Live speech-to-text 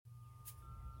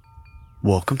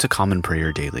Welcome to Common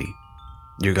Prayer Daily,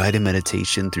 your guided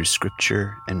meditation through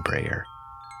scripture and prayer.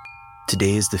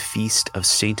 Today is the feast of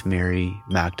Saint Mary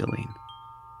Magdalene.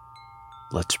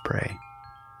 Let's pray.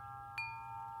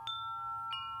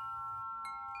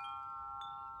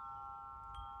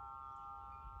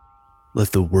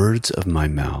 Let the words of my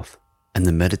mouth and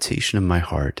the meditation of my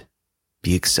heart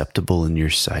be acceptable in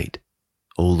your sight,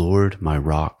 O Lord, my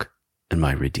rock and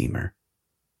my redeemer.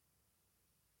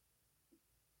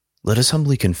 Let us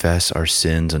humbly confess our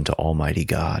sins unto Almighty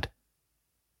God.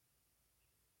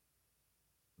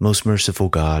 Most merciful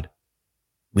God,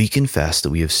 we confess that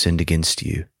we have sinned against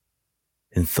you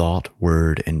in thought,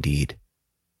 word, and deed,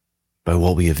 by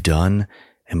what we have done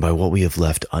and by what we have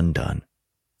left undone.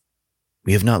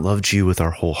 We have not loved you with our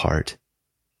whole heart.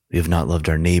 We have not loved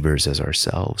our neighbors as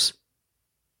ourselves.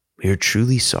 We are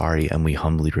truly sorry and we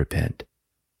humbly repent.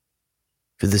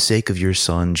 For the sake of your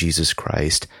Son, Jesus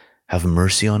Christ, have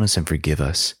mercy on us and forgive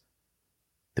us,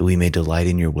 that we may delight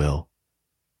in your will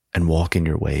and walk in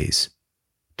your ways,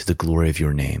 to the glory of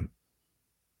your name.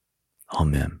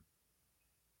 Amen.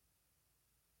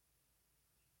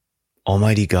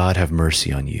 Almighty God, have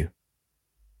mercy on you.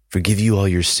 Forgive you all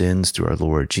your sins through our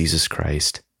Lord Jesus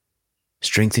Christ.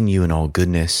 Strengthen you in all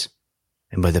goodness,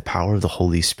 and by the power of the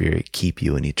Holy Spirit keep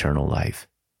you in eternal life.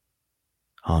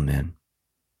 Amen.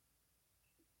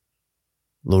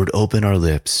 Lord, open our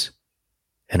lips,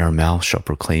 and our mouth shall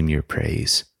proclaim your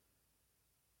praise.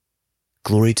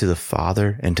 Glory to the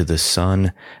Father, and to the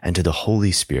Son, and to the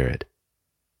Holy Spirit,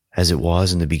 as it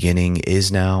was in the beginning, is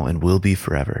now, and will be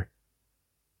forever.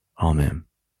 Amen.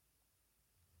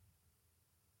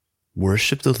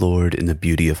 Worship the Lord in the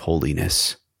beauty of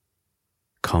holiness.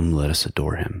 Come, let us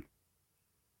adore him.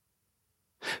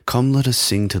 Come, let us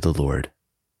sing to the Lord.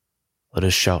 Let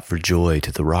us shout for joy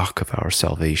to the rock of our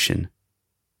salvation.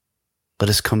 Let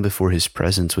us come before his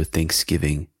presence with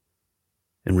thanksgiving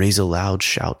and raise a loud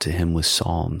shout to him with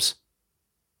psalms.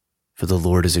 For the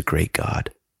Lord is a great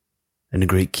God and a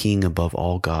great King above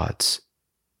all gods.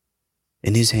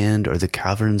 In his hand are the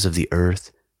caverns of the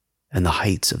earth, and the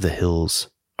heights of the hills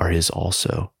are his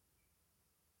also.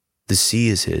 The sea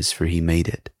is his, for he made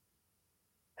it,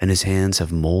 and his hands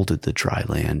have molded the dry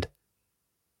land.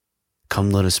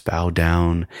 Come, let us bow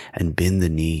down and bend the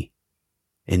knee,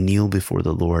 and kneel before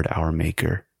the Lord our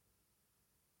Maker.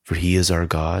 For he is our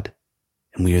God,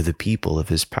 and we are the people of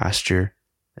his pasture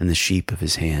and the sheep of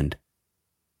his hand.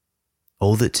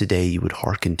 Oh, that today you would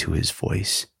hearken to his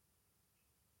voice.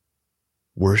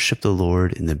 Worship the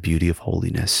Lord in the beauty of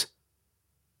holiness.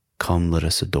 Come, let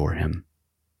us adore him.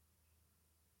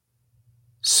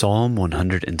 Psalm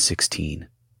 116.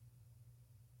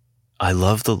 I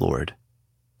love the Lord,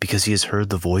 because he has heard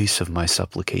the voice of my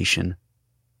supplication,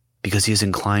 because he has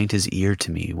inclined his ear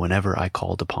to me whenever I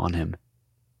called upon him.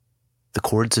 The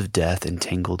cords of death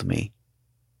entangled me.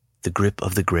 The grip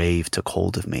of the grave took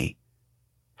hold of me.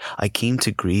 I came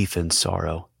to grief and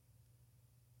sorrow.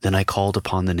 Then I called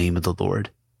upon the name of the Lord.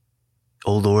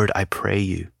 O Lord, I pray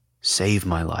you, save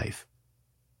my life.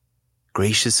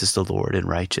 Gracious is the Lord and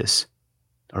righteous.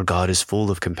 Our God is full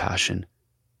of compassion.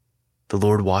 The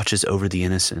Lord watches over the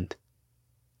innocent.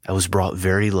 I was brought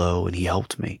very low, and he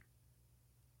helped me.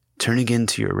 Turn again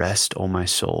to your rest, O my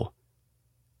soul,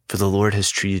 for the Lord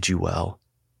has treated you well.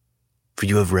 For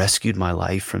you have rescued my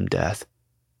life from death,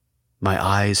 my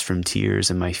eyes from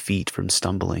tears, and my feet from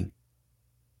stumbling.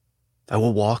 I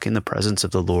will walk in the presence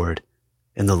of the Lord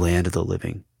in the land of the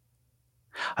living.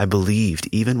 I believed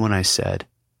even when I said,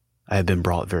 I have been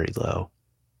brought very low.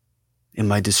 In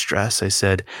my distress I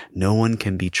said, no one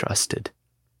can be trusted.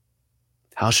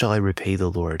 How shall I repay the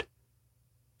Lord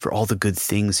for all the good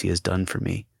things he has done for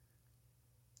me?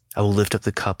 I will lift up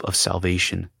the cup of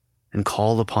salvation and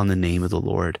call upon the name of the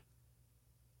Lord.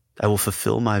 I will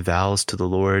fulfill my vows to the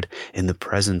Lord in the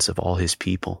presence of all his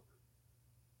people.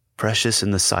 Precious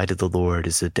in the sight of the Lord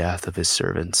is the death of his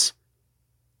servants.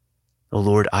 O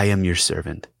Lord, I am your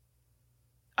servant.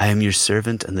 I am your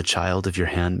servant and the child of your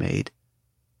handmaid.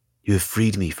 You have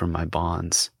freed me from my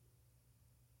bonds.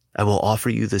 I will offer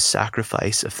you the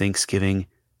sacrifice of thanksgiving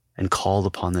and call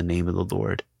upon the name of the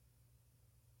Lord.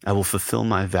 I will fulfill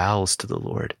my vows to the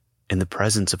Lord in the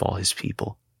presence of all his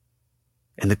people,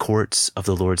 in the courts of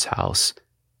the Lord's house,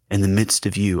 in the midst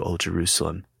of you, O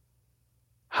Jerusalem.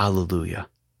 Hallelujah.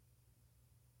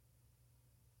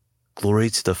 Glory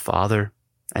to the Father,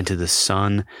 and to the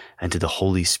Son, and to the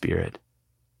Holy Spirit,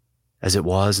 as it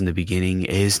was in the beginning,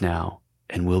 is now,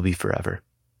 and will be forever.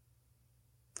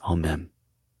 Amen.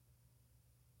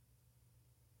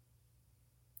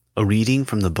 A reading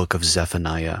from the book of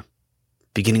Zephaniah,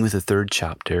 beginning with the 3rd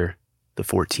chapter, the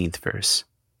 14th verse.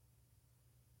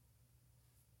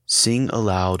 Sing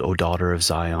aloud, O daughter of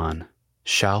Zion.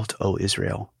 Shout, O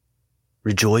Israel.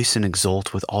 Rejoice and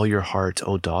exult with all your heart,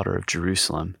 O daughter of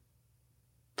Jerusalem.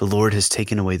 The Lord has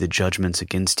taken away the judgments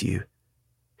against you.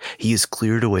 He has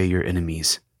cleared away your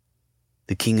enemies.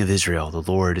 The King of Israel, the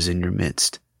Lord, is in your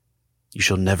midst. You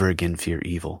shall never again fear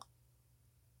evil.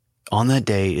 On that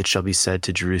day it shall be said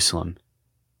to Jerusalem,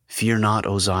 Fear not,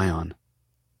 O Zion.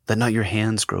 Let not your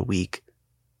hands grow weak.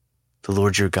 The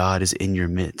Lord your God is in your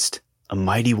midst, a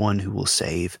mighty one who will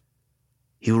save.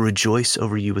 He will rejoice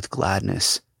over you with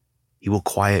gladness. He will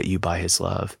quiet you by his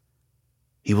love.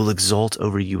 He will exult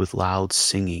over you with loud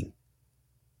singing.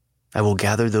 I will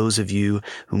gather those of you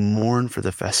who mourn for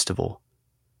the festival,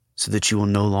 so that you will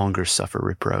no longer suffer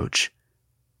reproach.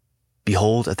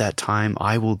 Behold, at that time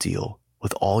I will deal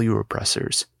with all your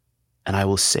oppressors, and I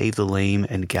will save the lame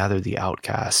and gather the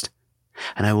outcast,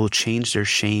 and I will change their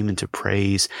shame into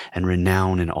praise and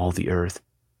renown in all the earth.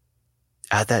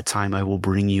 At that time I will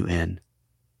bring you in,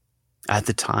 at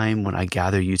the time when I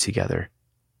gather you together.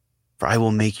 For I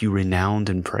will make you renowned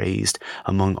and praised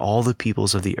among all the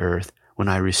peoples of the earth when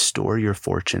I restore your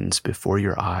fortunes before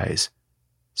your eyes,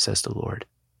 says the Lord.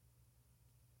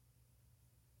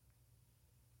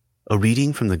 A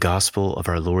reading from the Gospel of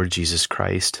our Lord Jesus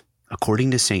Christ,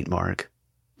 according to St. Mark,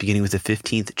 beginning with the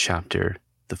 15th chapter,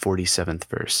 the 47th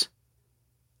verse.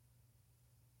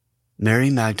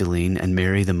 Mary Magdalene and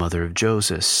Mary the mother of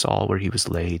Joseph saw where he was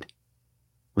laid.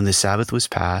 When the Sabbath was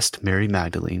past, Mary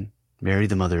Magdalene, Mary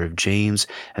the mother of James,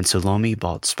 and Salome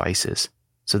bought spices,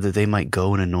 so that they might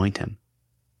go and anoint him.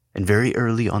 And very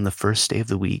early on the first day of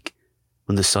the week,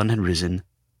 when the sun had risen,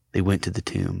 they went to the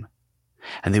tomb.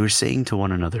 And they were saying to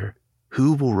one another,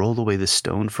 Who will roll away the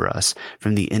stone for us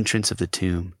from the entrance of the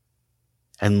tomb?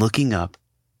 And looking up,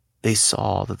 they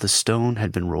saw that the stone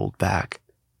had been rolled back.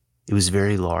 It was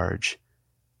very large.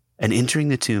 And entering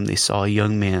the tomb, they saw a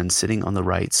young man sitting on the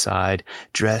right side,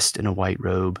 dressed in a white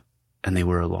robe, and they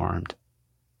were alarmed.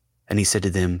 And he said to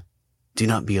them, Do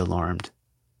not be alarmed.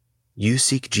 You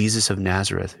seek Jesus of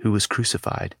Nazareth, who was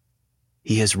crucified.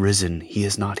 He has risen, he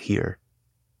is not here.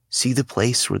 See the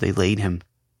place where they laid him.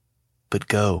 But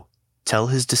go, tell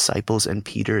his disciples and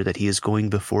Peter that he is going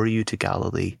before you to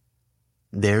Galilee.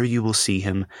 There you will see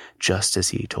him just as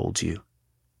he told you.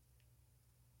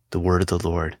 The word of the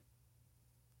Lord.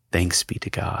 Thanks be to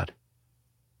God.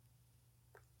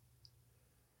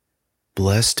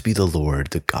 Blessed be the Lord,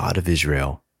 the God of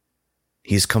Israel.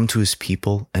 He has come to his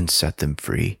people and set them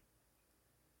free.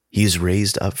 He has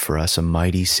raised up for us a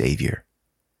mighty Savior,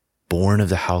 born of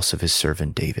the house of his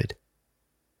servant David.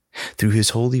 Through his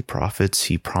holy prophets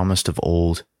he promised of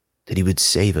old that he would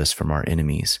save us from our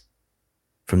enemies,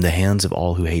 from the hands of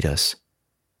all who hate us.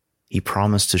 He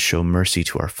promised to show mercy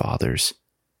to our fathers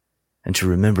and to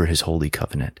remember his holy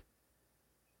covenant.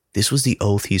 This was the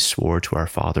oath he swore to our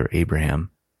father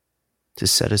Abraham, to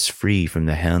set us free from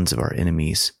the hands of our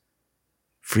enemies,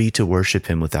 free to worship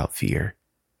him without fear,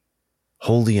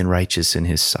 holy and righteous in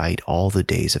his sight all the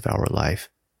days of our life.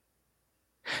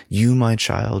 You, my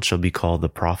child, shall be called the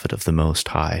prophet of the Most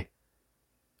High,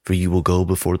 for you will go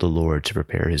before the Lord to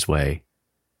prepare his way,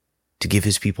 to give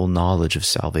his people knowledge of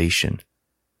salvation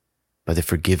by the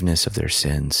forgiveness of their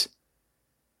sins.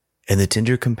 In the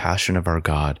tender compassion of our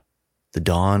God, the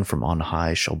dawn from on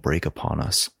high shall break upon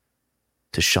us,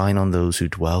 to shine on those who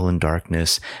dwell in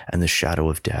darkness and the shadow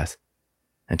of death,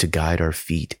 and to guide our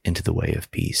feet into the way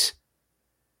of peace.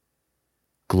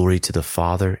 Glory to the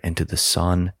Father, and to the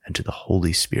Son, and to the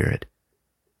Holy Spirit,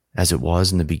 as it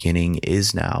was in the beginning,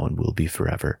 is now, and will be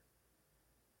forever.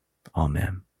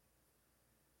 Amen.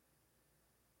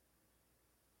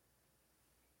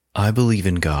 I believe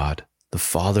in God, the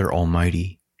Father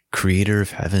Almighty, creator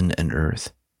of heaven and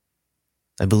earth.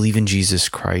 I believe in Jesus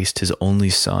Christ, his only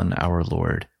Son, our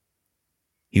Lord.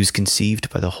 He was conceived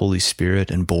by the Holy Spirit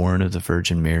and born of the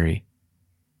Virgin Mary.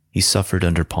 He suffered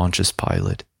under Pontius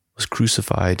Pilate, was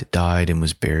crucified, died, and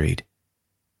was buried.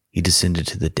 He descended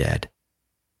to the dead.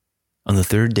 On the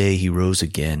third day he rose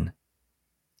again.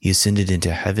 He ascended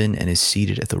into heaven and is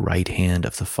seated at the right hand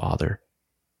of the Father.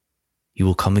 He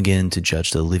will come again to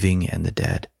judge the living and the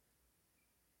dead.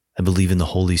 I believe in the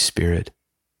Holy Spirit,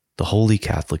 the Holy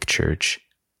Catholic Church,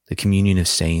 the communion of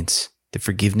saints, the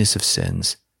forgiveness of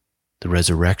sins, the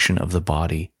resurrection of the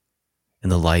body,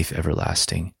 and the life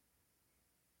everlasting.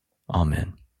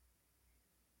 Amen.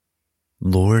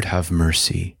 Lord, have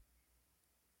mercy.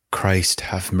 Christ,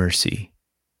 have mercy.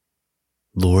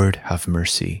 Lord, have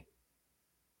mercy.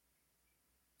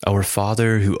 Our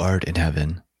Father, who art in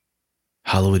heaven,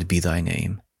 hallowed be thy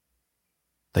name.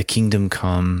 Thy kingdom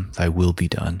come, thy will be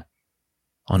done,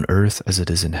 on earth as it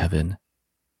is in heaven.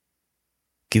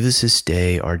 Give us this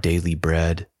day our daily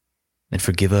bread, and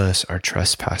forgive us our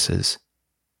trespasses,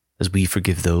 as we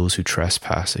forgive those who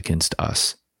trespass against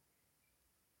us.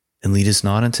 And lead us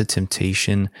not into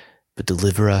temptation, but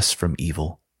deliver us from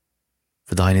evil.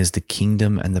 For thine is the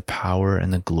kingdom and the power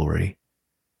and the glory,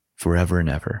 forever and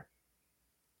ever.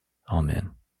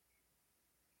 Amen.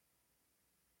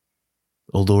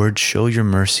 O Lord, show your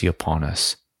mercy upon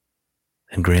us,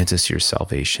 and grant us your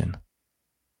salvation.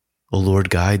 O Lord,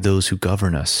 guide those who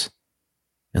govern us,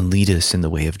 and lead us in the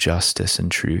way of justice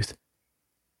and truth.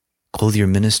 Clothe your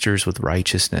ministers with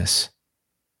righteousness,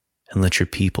 and let your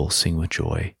people sing with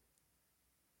joy.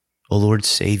 O Lord,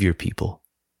 save your people,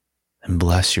 and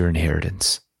bless your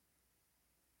inheritance.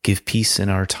 Give peace in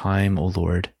our time, O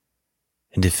Lord,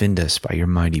 and defend us by your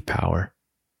mighty power.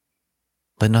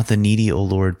 Let not the needy, O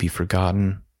Lord, be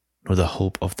forgotten, nor the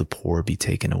hope of the poor be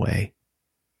taken away.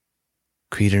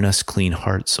 Create in us clean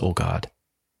hearts, O God,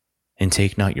 and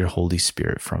take not your Holy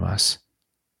Spirit from us.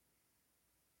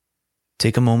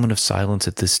 Take a moment of silence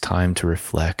at this time to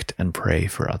reflect and pray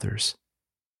for others.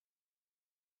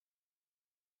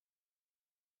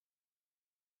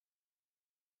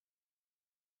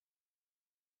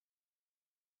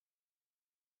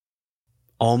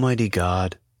 Almighty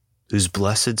God, whose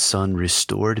blessed Son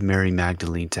restored Mary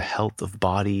Magdalene to health of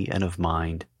body and of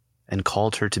mind, and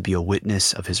called her to be a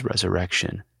witness of his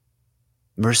resurrection,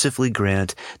 mercifully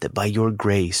grant that by your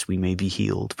grace we may be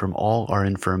healed from all our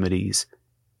infirmities,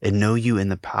 and know you in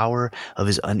the power of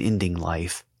his unending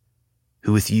life,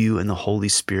 who with you and the Holy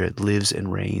Spirit lives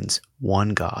and reigns, one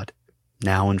God,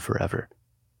 now and forever.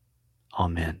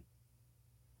 Amen.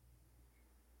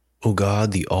 O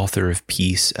God, the author of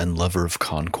peace and lover of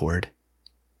concord,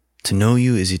 to know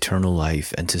you is eternal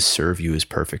life, and to serve you is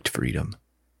perfect freedom.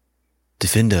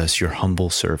 Defend us, your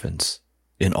humble servants,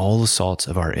 in all assaults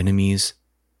of our enemies,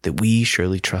 that we,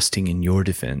 surely trusting in your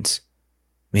defense,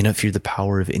 may not fear the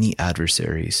power of any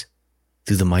adversaries,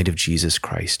 through the might of Jesus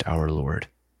Christ our Lord.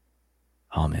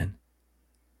 Amen.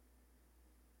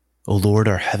 O Lord,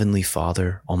 our heavenly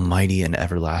Father, almighty and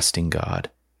everlasting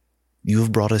God, you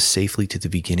have brought us safely to the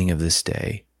beginning of this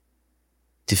day.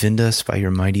 Defend us by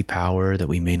your mighty power, that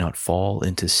we may not fall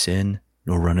into sin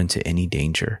nor run into any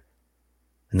danger,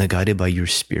 and that guided by your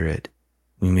Spirit,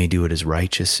 we may do what is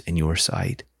righteous in your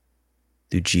sight.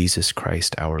 Through Jesus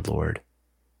Christ our Lord.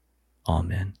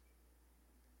 Amen.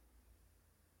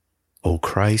 O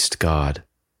Christ God,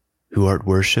 who art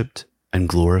worshipped and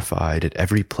glorified at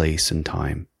every place and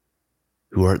time,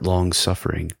 who art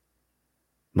long-suffering,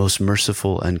 most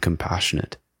merciful and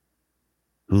compassionate,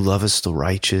 who lovest the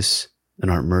righteous and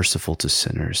art merciful to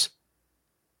sinners,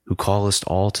 who callest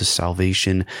all to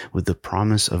salvation with the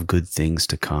promise of good things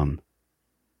to come.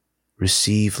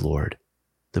 Receive, Lord,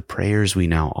 the prayers we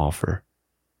now offer,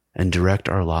 and direct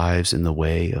our lives in the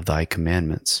way of thy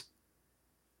commandments.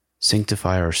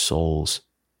 Sanctify our souls,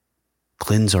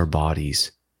 cleanse our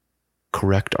bodies,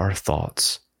 correct our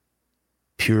thoughts,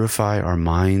 purify our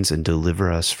minds, and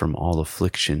deliver us from all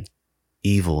affliction,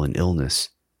 evil, and illness.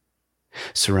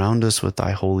 Surround us with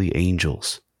thy holy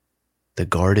angels, that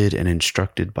guarded and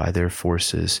instructed by their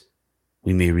forces,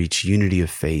 we may reach unity of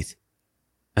faith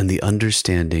and the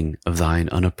understanding of thine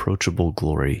unapproachable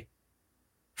glory.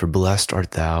 For blessed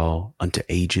art thou unto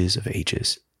ages of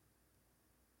ages.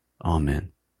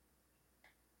 Amen.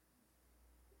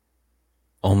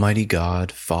 Almighty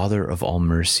God, Father of all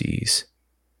mercies,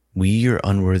 we, your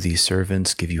unworthy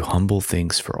servants, give you humble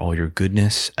thanks for all your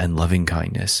goodness and loving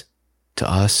kindness to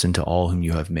us and to all whom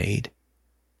you have made.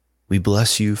 We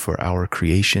bless you for our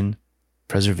creation,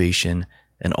 preservation,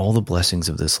 and all the blessings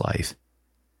of this life,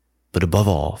 but above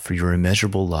all for your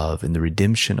immeasurable love in the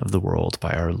redemption of the world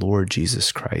by our Lord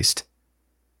Jesus Christ,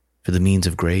 for the means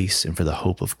of grace and for the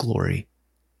hope of glory.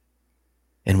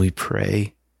 And we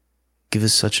pray, give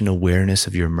us such an awareness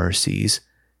of your mercies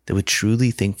that with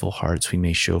truly thankful hearts we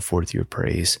may show forth your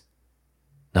praise,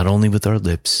 not only with our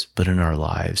lips, but in our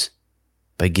lives,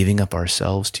 by giving up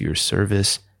ourselves to your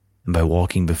service and by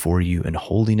walking before you in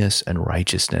holiness and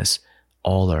righteousness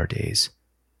all our days.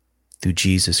 Through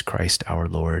Jesus Christ our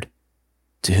Lord,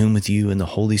 to whom with you and the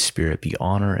Holy Spirit be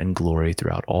honor and glory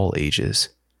throughout all ages.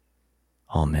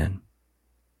 Amen.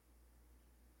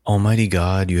 Almighty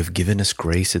God, you have given us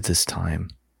grace at this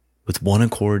time, with one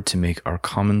accord to make our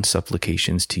common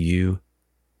supplications to you,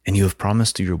 and you have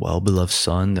promised through your well-beloved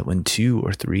Son that when 2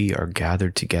 or 3 are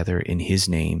gathered together in his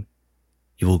name,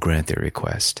 you will grant their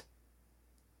request.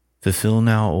 Fulfill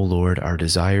now, O Lord, our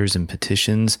desires and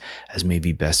petitions as may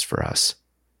be best for us,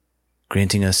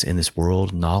 granting us in this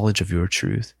world knowledge of your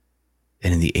truth,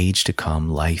 and in the age to come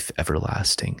life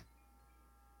everlasting.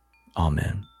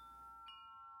 Amen.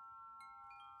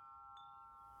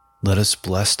 Let us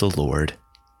bless the Lord.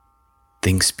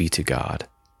 Thanks be to God.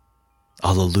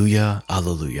 Alleluia,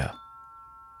 alleluia.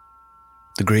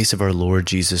 The grace of our Lord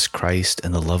Jesus Christ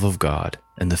and the love of God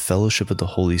and the fellowship of the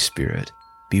Holy Spirit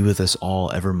be with us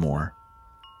all evermore.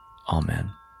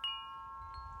 Amen.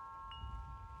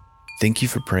 Thank you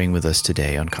for praying with us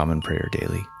today on Common Prayer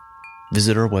Daily.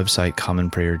 Visit our website,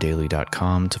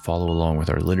 commonprayerdaily.com, to follow along with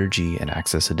our liturgy and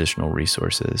access additional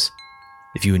resources.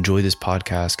 If you enjoy this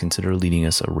podcast, consider leaving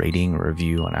us a rating or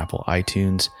review on Apple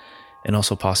iTunes, and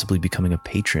also possibly becoming a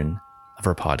patron of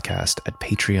our podcast at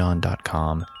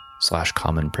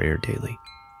patreon.com/commonprayerdaily.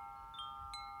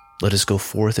 Let us go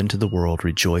forth into the world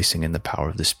rejoicing in the power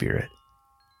of the Spirit.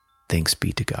 Thanks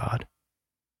be to God.